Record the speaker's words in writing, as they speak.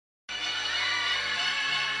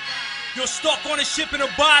You're stuck on a ship in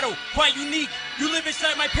a bottle, quite unique. You live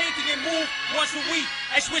inside my painting and move once a week.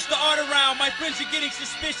 I switch the art around, my friends are getting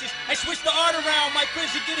suspicious. I switch the art around, my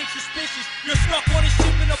friends are getting suspicious. You're stuck on a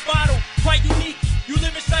ship in a bottle, quite unique. You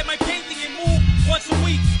live inside my painting and move once a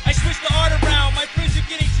week. I switch the art around, my friends are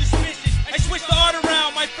getting suspicious. I switch the art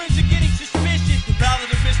around, my friends are getting suspicious. The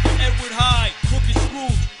ballad of Mr. Edward Hyde, Crooked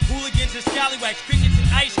Scrooge, hooligans and scallywags, crickets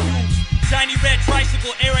and ice cubes. Shiny red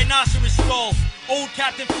tricycle, a rhinoceros skull. Old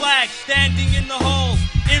Captain Flag standing in the hull.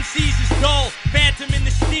 MCs is dull, phantom in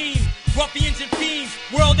the steam. Ruffians and fiends,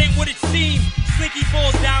 world ain't what it seems. Slinky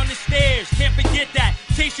falls down the stairs, can't forget that.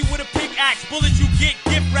 Chase you with a pickaxe, bullets you get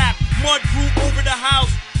gift wrapped. Mud grew over the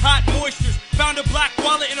house, hot moistures. Found a black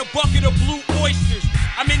wallet in a bucket of blue oysters.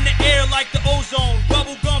 I'm in the air like the ozone.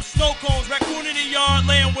 Bubble gum, snow cones, raccoon in the yard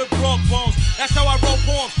laying with broke bones. That's how I wrote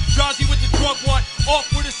poems. Drowsy with the drug what?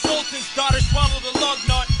 Off with the Sultan's daughter, swallow the lug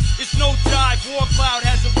nut. It's no jive, war cloud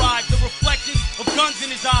has arrived. The reflection of guns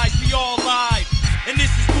in his eyes, we all live. And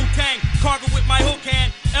this is Wu-Tang, cargo with my hook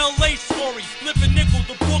hand. LA stories, flip a nickel,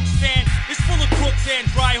 the book stand. It's full of crooks and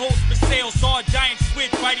dry holes for sale. Saw a giant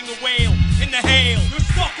squid fighting a whale in the hail. You're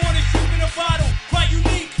stuck on a ship in a bottle, quite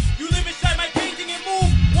unique. You live inside my painting and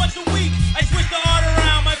move once a week. I switch the art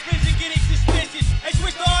around, my friends are getting suspicious. I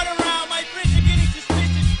switch the art around, my friends are getting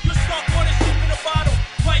suspicious. You're stuck on a ship in a bottle,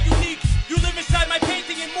 quite unique. You live inside my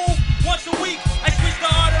painting and move once a week. I switch the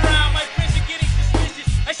art around, my friends are getting suspicious.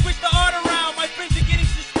 I switch the art around, my friends are getting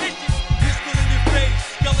suspicious. Pistol in your face,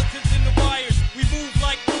 skeletons in the wires. We move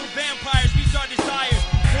like old vampires, these are desires.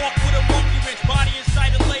 Walk with a monkey wrench, body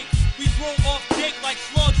inside a lake. We throw off Jake like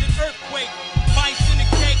slugs in earthquake. Mice in a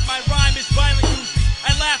cake, my rhyme is violent usually.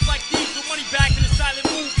 I laugh like these, the money back in a silent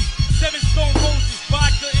movie. 7 stone roses,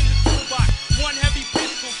 vodka in the toolbox. One heavy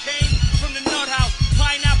pistol came from the nut house.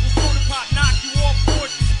 Pineapple soda pop, knock you off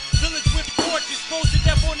horses. Villains with torches, froze to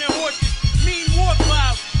death on their horses. Mean war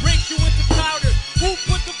cloud, breaks you into powder. Who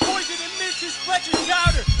put the poison in Mrs. Fletcher's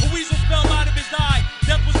chowder? A weasel fell out of his eye.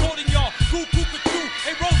 Death was holding y'all. Coo-coo-ca-choo.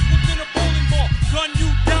 A roast within a bowling ball. Gun you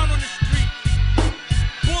down on the street.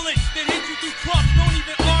 Bullets that hit you through trucks, don't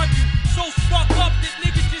even argue. So stuck up that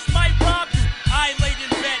niggas just might rob you. I laid in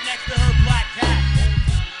bed next to her black cat.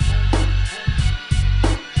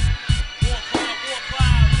 War cloud, war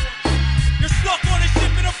cloud. You're stuck on a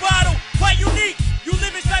ship in a bottle, quite unique. You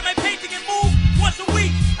live inside my painting and move once a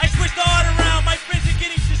week. I switch the art around, my friends are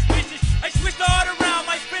getting suspicious. I switch the art around,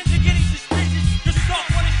 my friends are getting suspicious. You're stuck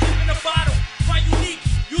on a ship in a bottle, quite unique.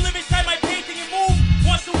 You live inside my painting and move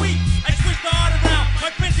once a week. I switch the art around,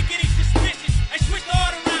 my friends are getting suspicious. I switch the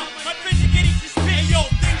art around, my friends are getting suspicious. Hey yo,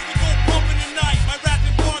 things that go bump in the night. My rap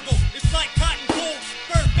embargo, it's like cotton gold,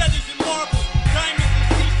 fur feathers and marbles, diamonds and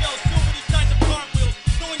seashells, silver the size of cartwheels,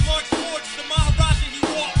 throwing large swords. The Maharaja he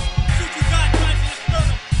walks, shoot you God times in the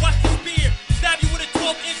sternum. Watch the spear, stab you with a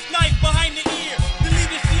 12-inch knife behind the ear. Then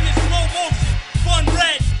leave the scene in slow motion. Fun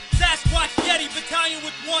red, Sasquatch Yeti battalion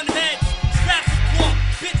with one head. Scraps of cloth,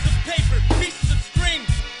 bits of paper, pieces of string,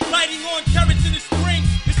 lighting on carrots in the spring.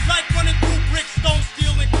 It's like running through brick, stone,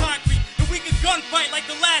 steel, and concrete. And we can gunfight like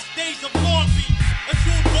the last days of Long Beach. A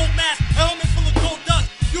jeweled gold mask, a helmet full of gold dust.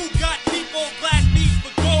 You got cheap old glass beads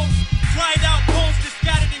for gold. Dried out bones just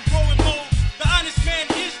scattered and growing mold. The honest man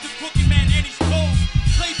is the crooked man and he's cold.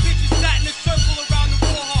 Clay bitches sat in a circle around the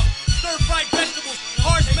war hawk. Stir-fried vegetables,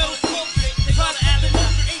 harsh metal sculptures. Proud of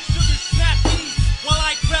animals, ate sugar, snap these. While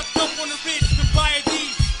I crept up on the ridge to fire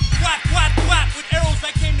these. Whack, whack, whack, with arrows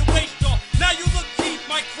I came to waste off. Now you look cheap,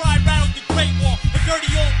 my cry rattled the Great Wall. A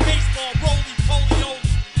dirty old baseball, roly-poly old.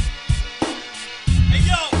 Hey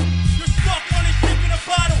yo, you're stuck on a ship in a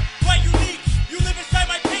bottle, quite unique. You live inside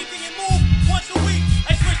my painting and move once a week.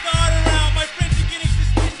 I switch the art around, my friends are getting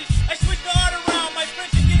suspicious. I switch the art around, my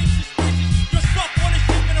friends are getting suspicious. You're stuck on a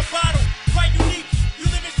ship in a bottle, quite unique. You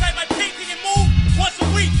live inside my painting and move once a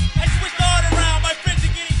week. I switch the art around, my friends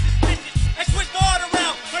are getting suspicious. I switch the art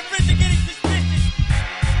around, my friends are getting suspicious.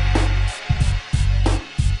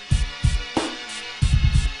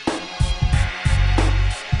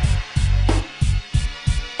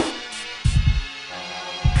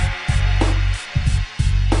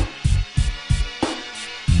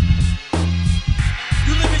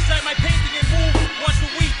 You live inside my painting and move once a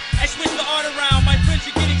week. I switch the art around, my friends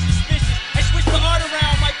are getting suspicious. I switch the art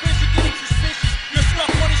around, my friends are getting suspicious. You're stuck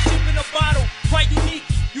on a ship in a bottle, quite unique.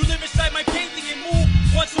 You live inside my painting and move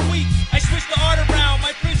once a week. I switch the art around,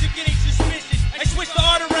 my friends are getting suspicious. I switch the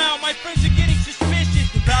art around, my friends are getting suspicious.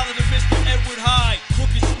 The ballad of Mr. Edward Hyde,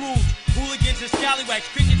 Crooked Scrooge, hooligans and scallywags,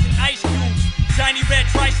 crickets and ice cubes. Shiny red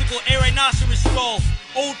tricycle, a rhinoceros skull.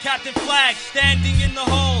 Old Captain Flag standing in the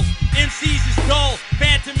hull. MCs is dull,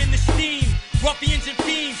 phantom in the steam. Ruffians and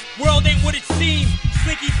fiends, world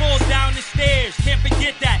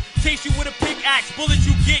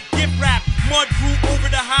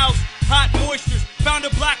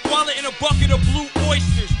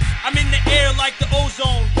I'm in the air like the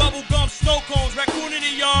ozone. Bubblegum, snow cones, raccoon in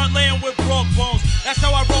the yard, laying with broke bones. That's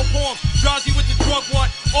how I wrote poems. Drowsy with the drug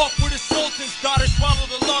what? Off with the sultan's daughter, swallow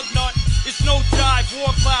the lug nut. It's no jive,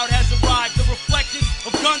 war cloud has arrived. The reflection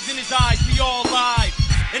of guns in his eyes, we all live.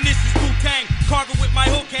 And this is Wu-Tang, carving with my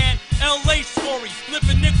hook hand. LA stories, flip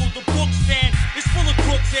a nickel, the book stand. It's full of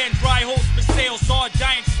crooks and dry holes for sale. Saw a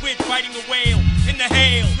giant squid fighting a whale in the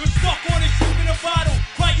hail. You're stuck on a ship in a bottle,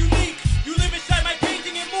 quite unique. You live inside my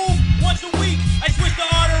painting and move once a week. I switch the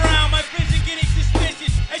art around, my friends are getting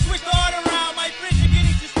suspicious. I switch the art around, my friends are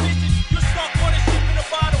getting suspicious. You're stuck on a ship in a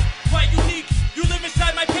bottle, quite unique. You live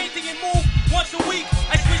inside my painting and move once a week.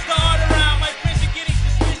 I switch the art around, my friends are getting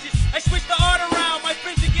suspicious. I switch the art around, my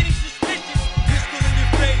friends are getting suspicious. Pistol in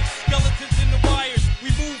your face, skeletons in the wires.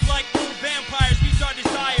 We move like old vampires, reach our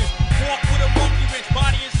desires. Walk with a monkey wrench,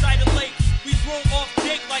 body inside a lake. We throw off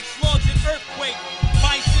Jake like slugs in earthquake.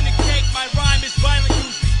 Mice in a cake, my rhyme is violent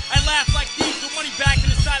usually. I laugh like thieves with money back in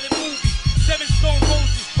a silent movie. 7 stone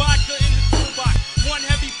roses, vodka in the toolbox. 1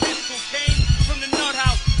 heavy pistol came from the nut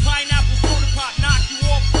house. Pineapple soda pop, knock you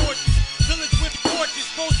off horses. Villains with torches,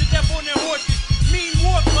 froze to death on their horses. Mean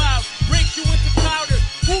war cloud, breaks you into powder.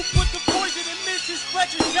 Who put the poison in Mrs.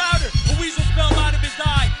 Fletcher's chowder? A weasel fell out of his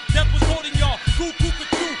eye. Death was holding y'all. Cuckoo,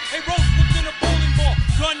 a rose flipped in a bowling ball.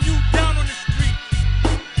 Gun you down on the street.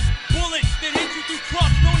 Bullets that hit you through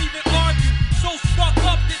trucks, don't even argue. So stuck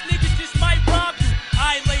up that niggas just might rob you.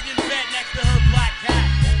 I laid in bed next to her black cat.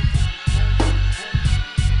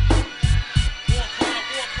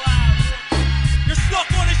 War cloud. You're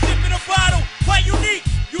stuck on a ship in a bottle, quite unique.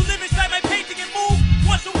 You live inside my painting and move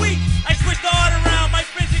once a week. I switch the art around, my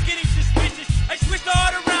friends are getting suspicious. I switch the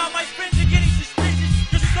art around, my friends are getting suspicious.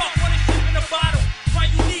 You're stuck on a ship in a bottle,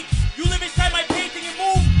 quite unique. You live inside my painting and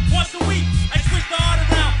move once a week. I switch the art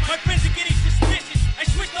around, my friends are getting suspicious. I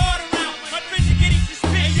switch the art around, my friends are getting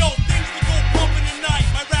suspicious. Hey yo, things that go bump in the night.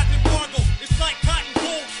 My rap embargo, it's like cotton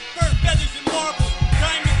gold, fur, feathers, and marbles.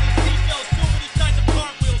 Diamonds and seashells, silver the size of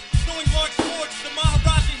cartwheels. Throwing large swords, the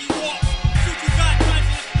Maharaja he walks. Shoot you God times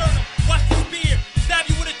in the sternum, watch the spear. Stab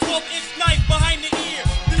you with a 12-inch knife behind the ear.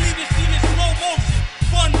 Then leave the scene in slow motion,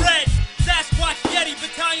 fun red. Sasquatch Yeti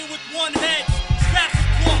battalion with 1 head. Scraps of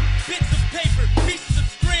cloth, bits of paper, pieces of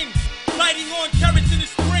string. Lighting on carrots in the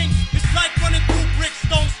spring. It's like running through brick,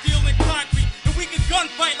 stone, steel, and concrete. And we can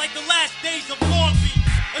gunfight like the last days of